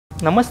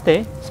नमस्ते,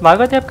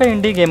 स्वागत है आपका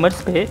इंडी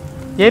गेमर्स पे।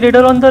 ये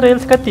रिडल ऑन द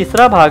रेल्स का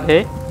तीसरा भाग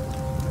है।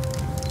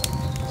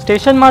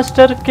 स्टेशन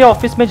मास्टर के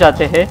ऑफिस में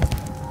जाते हैं।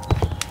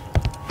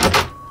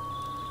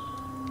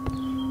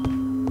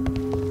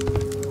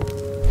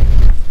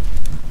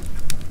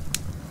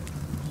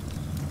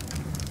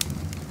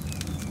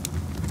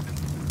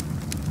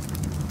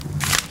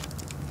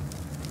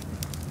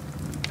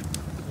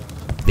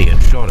 The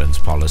insurance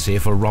policy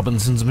for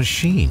Robinson's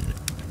machine.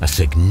 A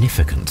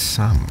significant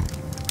sum.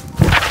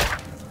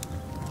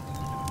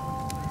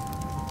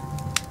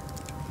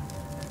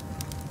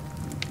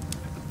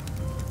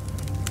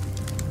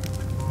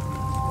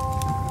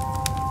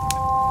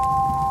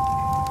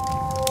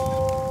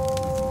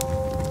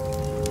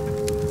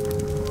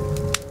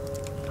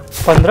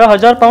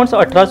 £15,000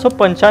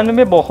 1895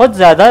 में बहुत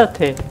ज़्यादा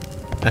थे।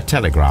 A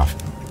telegraph.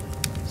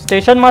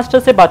 स्टेशन मास्टर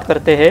से बात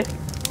करते हैं।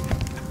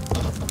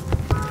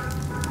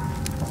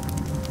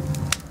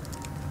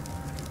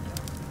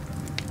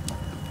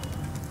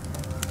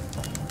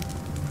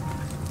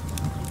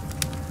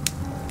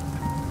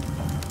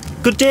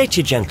 Good day to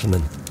you,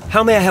 gentlemen.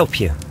 How may I help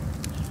you?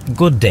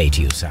 Good day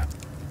to you, sir.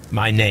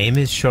 My name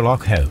is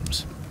Sherlock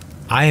Holmes.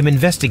 I am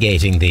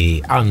investigating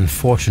the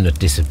unfortunate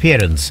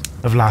disappearance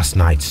of last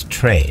night's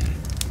train.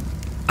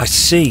 I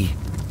see.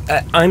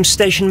 I'm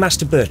Station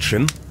Master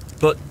Bertram,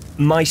 but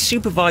my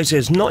supervisor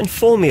has not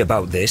informed me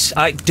about this.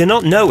 I do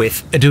not know if...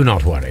 Do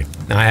not worry.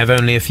 I have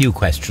only a few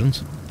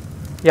questions.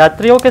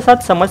 यात्रियों के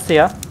साथ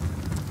समस्या।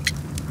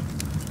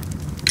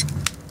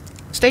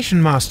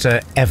 Station Master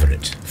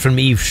Everett from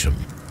Evesham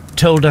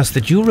told us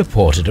that you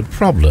reported a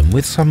problem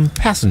with some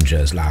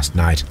passengers last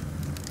night.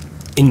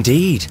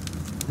 Indeed.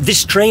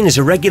 This train is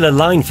a regular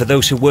line for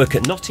those who work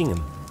at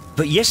Nottingham.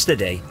 But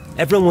yesterday,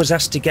 everyone was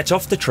asked to get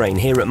off the train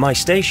here at my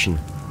station.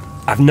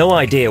 I've no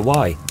idea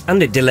why,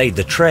 and it delayed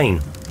the train.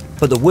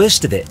 But the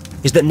worst of it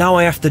is that now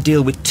I have to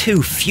deal with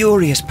two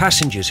furious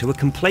passengers who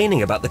are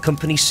complaining about the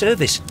company's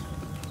service.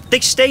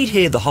 They stayed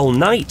here the whole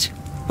night,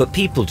 but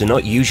people do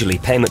not usually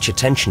pay much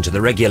attention to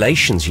the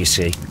regulations, you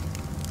see.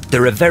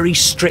 There are very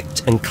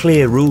strict and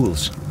clear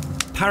rules.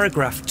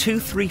 Paragraph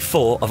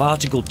 234 of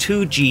Article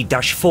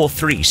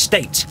 2G-43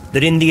 states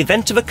that in the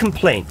event of a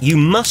complaint, you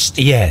must...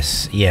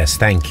 Yes,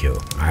 thank you.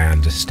 I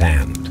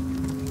understand.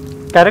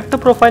 Character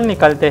profile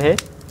निकालते हैं।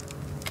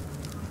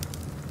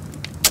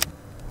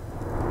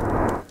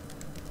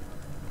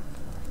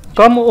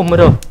 कम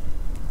उम्र,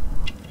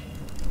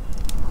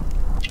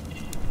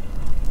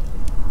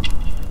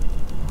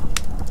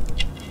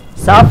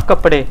 साफ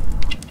कपड़े,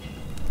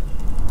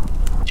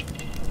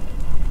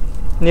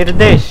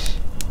 निर्देश,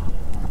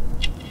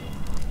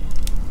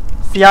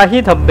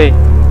 स्याही धब्बे,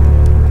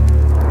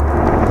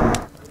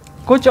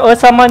 कुछ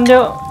असामान्य।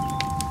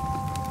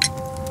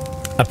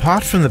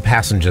 Apart from the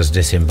passengers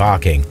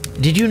disembarking,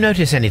 did you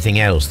notice anything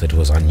else that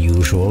was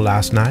unusual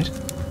last night?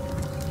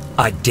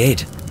 I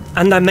did,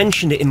 and I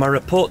mentioned it in my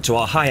report to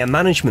our higher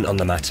management on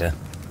the matter.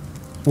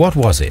 What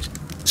was it?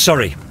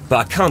 Sorry, but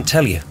I can't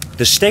tell you.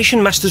 The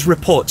station master's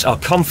reports are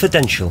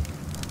confidential.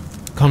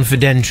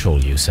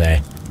 Confidential, you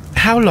say?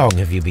 How long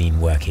have you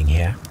been working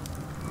here?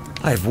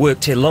 I've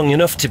worked here long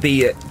enough to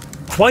be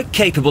quite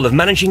capable of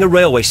managing a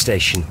railway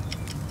station.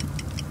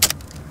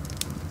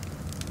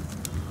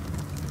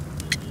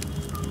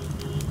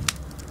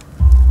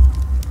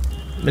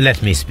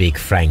 Let me speak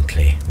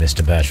frankly,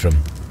 Mr. Bertram.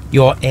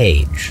 Your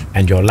age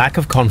and your lack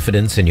of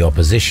confidence in your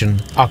position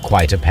are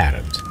quite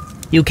apparent.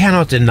 You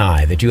cannot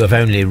deny that you have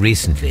only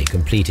recently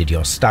completed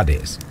your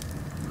studies.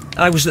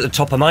 I was at the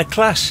top of my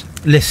class.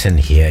 Listen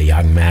here,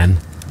 young man.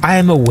 I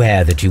am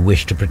aware that you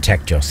wish to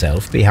protect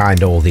yourself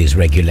behind all these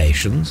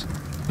regulations,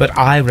 but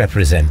I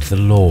represent the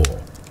law.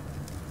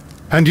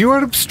 And you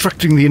are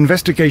obstructing the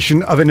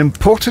investigation of an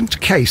important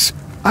case.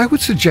 I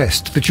would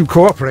suggest that you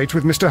cooperate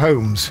with Mr.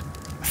 Holmes.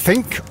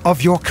 Think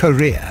of your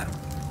career.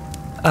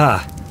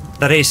 Ah,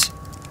 that is...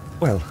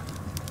 Well,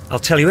 I'll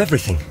tell you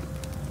everything.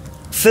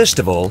 First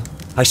of all,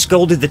 I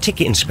scolded the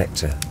ticket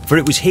inspector, for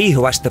it was he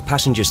who asked the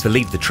passengers to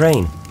leave the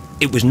train.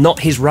 It was not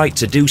his right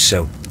to do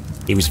so.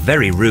 He was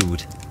very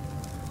rude.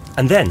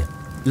 And then,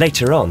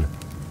 later on,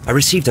 I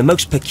received a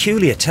most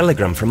peculiar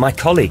telegram from my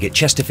colleague at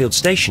Chesterfield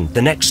Station,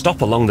 the next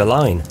stop along the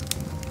line.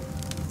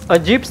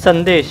 अजीब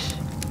संदेश।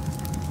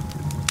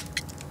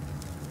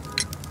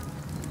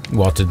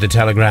 What did the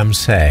telegram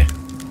say?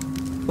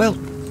 Well,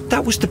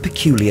 that was the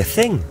peculiar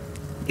thing.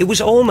 It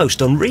was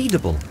almost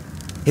unreadable.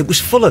 It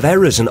was full of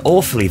errors and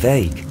awfully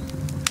vague.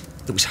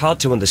 It was hard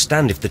to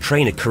understand if the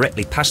train had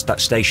correctly passed that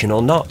station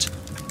or not.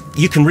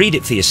 You can read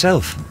it for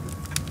yourself.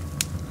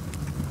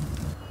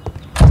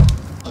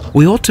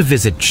 We ought to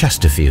visit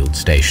Chesterfield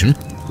Station.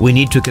 We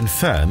need to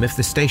confirm if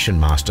the station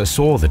master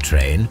saw the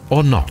train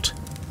or not.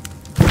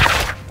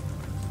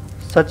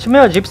 सच में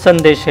अजीब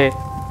संदेश है।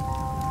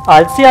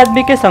 आलसी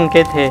आदमी के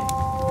संकेत है।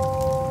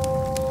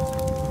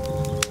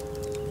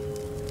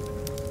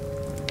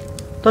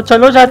 तो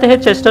चलो जाते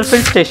हैं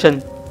चेस्टरफील्ड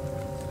स्टेशन।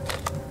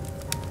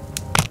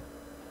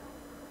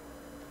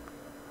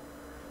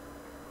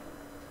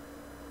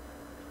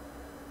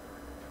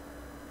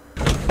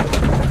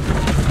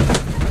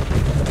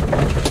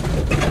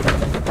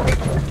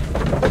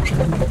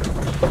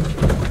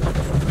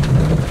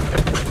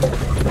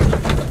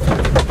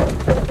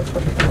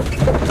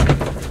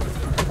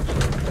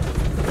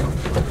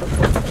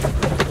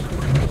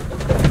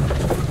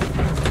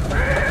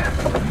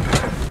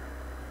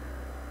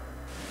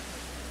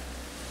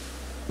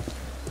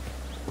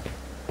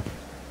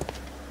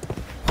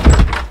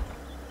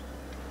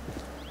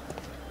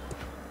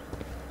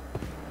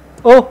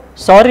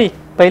 सॉरी,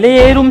 पहले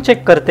ये रूम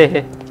चेक करते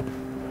हैं।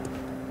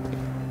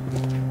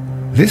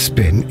 This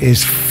bin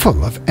is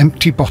full of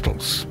empty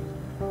bottles.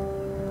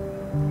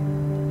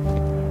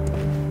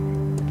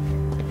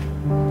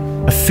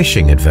 A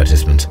fishing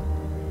advertisement.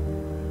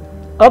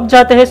 अब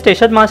जाते हैं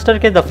स्टेशन मास्टर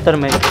के दफ्तर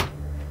में।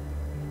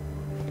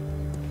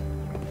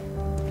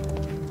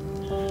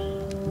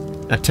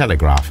 A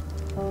telegraph.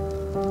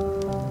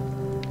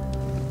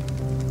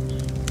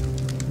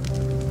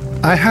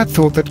 I had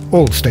thought that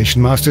all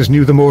station masters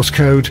knew the Morse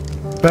code,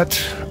 but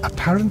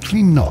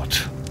apparently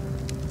not.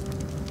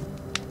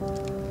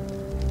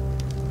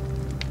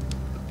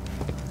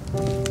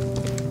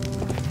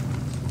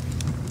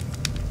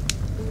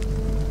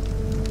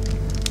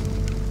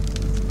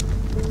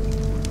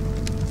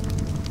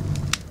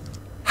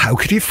 How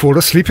could he fall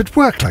asleep at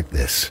work like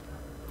this?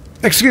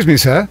 Excuse me,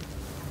 sir.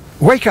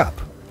 Wake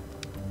up.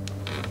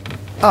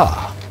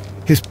 Ah,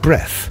 his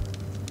breath.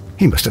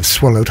 He must have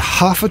swallowed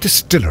half a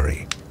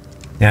distillery.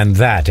 And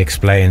that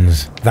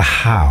explains the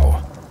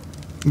how.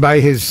 By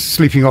his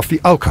sleeping off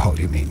the alcohol,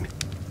 you mean?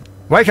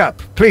 Wake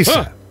up, please,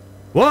 sir.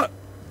 What?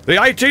 The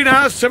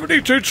 18-hour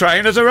 72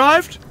 train has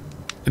arrived?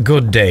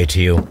 Good day to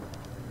you.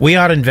 We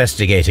are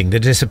investigating the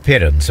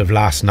disappearance of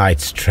last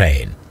night's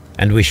train,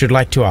 and we should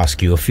like to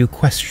ask you a few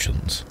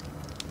questions.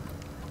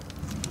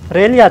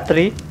 Rail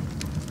यात्री,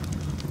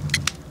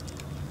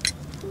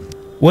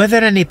 Were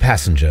there any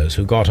passengers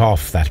who got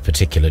off that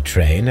particular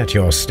train at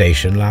your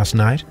station last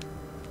night?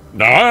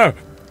 No,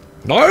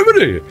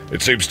 nobody,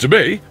 it seems to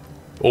me.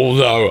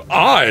 Although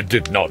I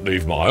did not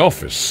leave my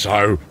office,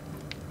 so...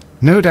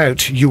 No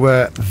doubt you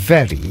were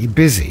very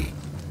busy.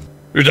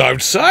 You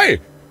don't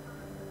say.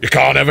 You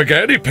can't ever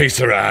get any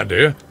peace around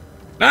here.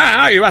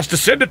 Now you have to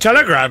send a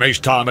telegram each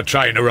time a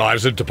train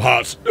arrives and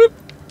departs.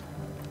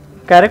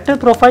 Character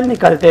profile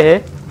निकालते हैं।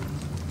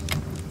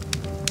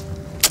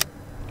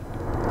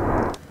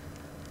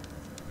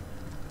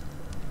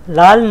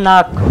 लाल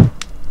नाक,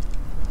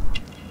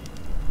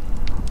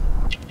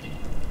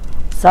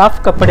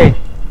 साफ कपड़े,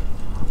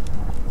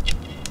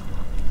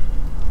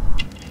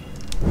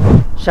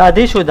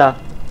 शादीशुदा,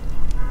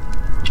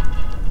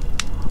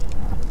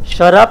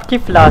 शराब की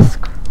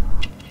flask,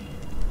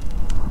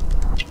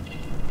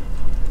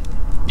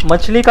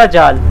 मछली का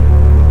जाल,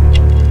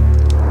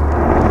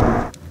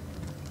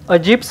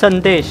 अजीब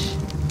संदेश।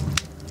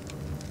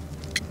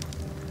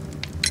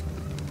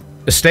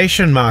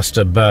 Station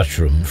Master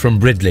Bertram from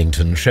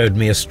Bridlington showed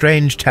me a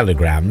strange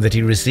telegram that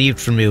he received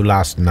from you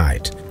last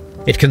night.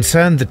 It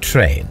concerned the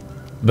train,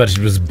 but it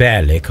was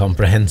barely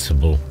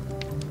comprehensible.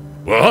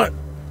 What?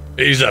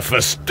 He's a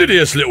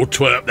fastidious little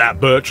twerp,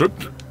 that Bertram.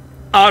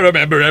 I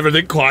remember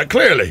everything quite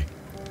clearly.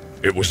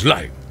 It was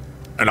late,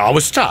 and I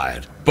was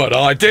tired, but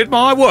I did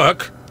my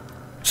work.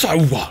 So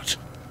what?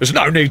 There's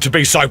no need to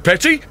be so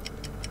petty.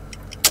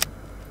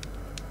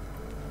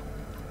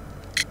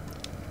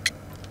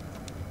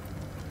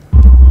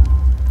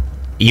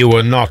 You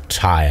were not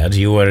tired,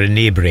 you were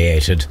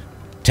inebriated.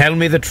 Tell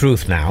me the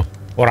truth now,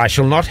 or I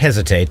shall not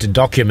hesitate to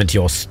document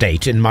your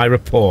state in my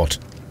report.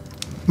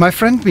 My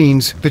friend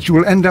means that you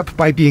will end up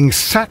by being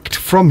sacked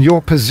from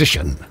your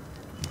position.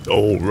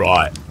 All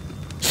right.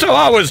 So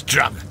I was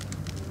drunk.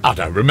 I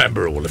don't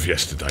remember all of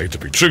yesterday, to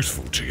be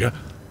truthful to you.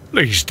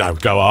 Please don't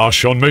go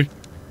harsh on me.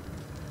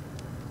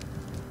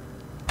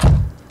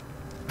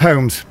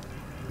 Holmes,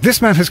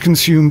 this man has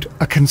consumed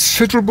a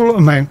considerable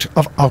amount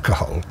of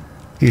alcohol.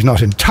 He's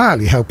not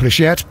entirely helpless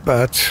yet,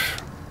 but...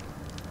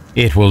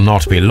 It will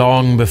not be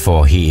long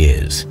before he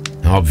is.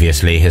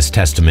 Obviously, his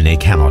testimony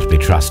cannot be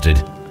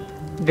trusted.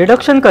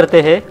 Deduction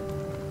करते हैं।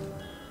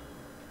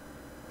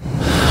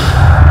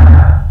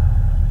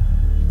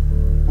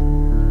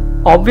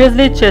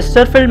 Obviously,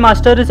 Chesterfield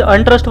master is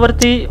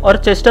untrustworthy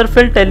और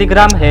Chesterfield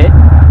Telegram है।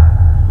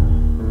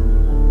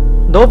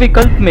 दो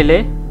विकल्प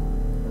मिले।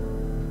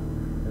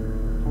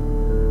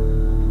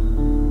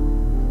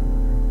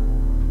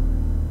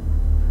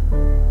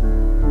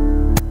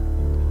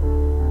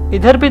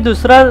 इधर भी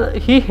दूसरा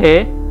ही है,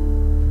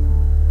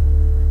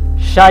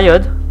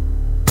 शायद।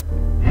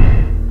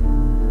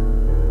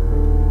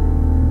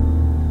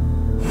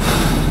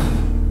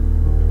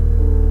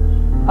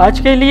 आज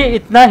के लिए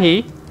इतना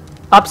ही।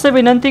 आपसे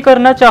विनती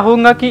करना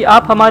चाहूँगा कि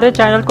आप हमारे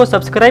चैनल को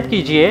सब्सक्राइब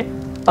कीजिए,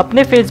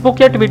 अपने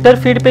फेसबुक या ट्विटर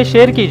फीड पे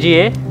शेयर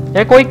कीजिए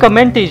या कोई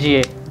कमेंट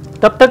दीजिए।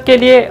 तब तक के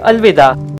लिए अलविदा।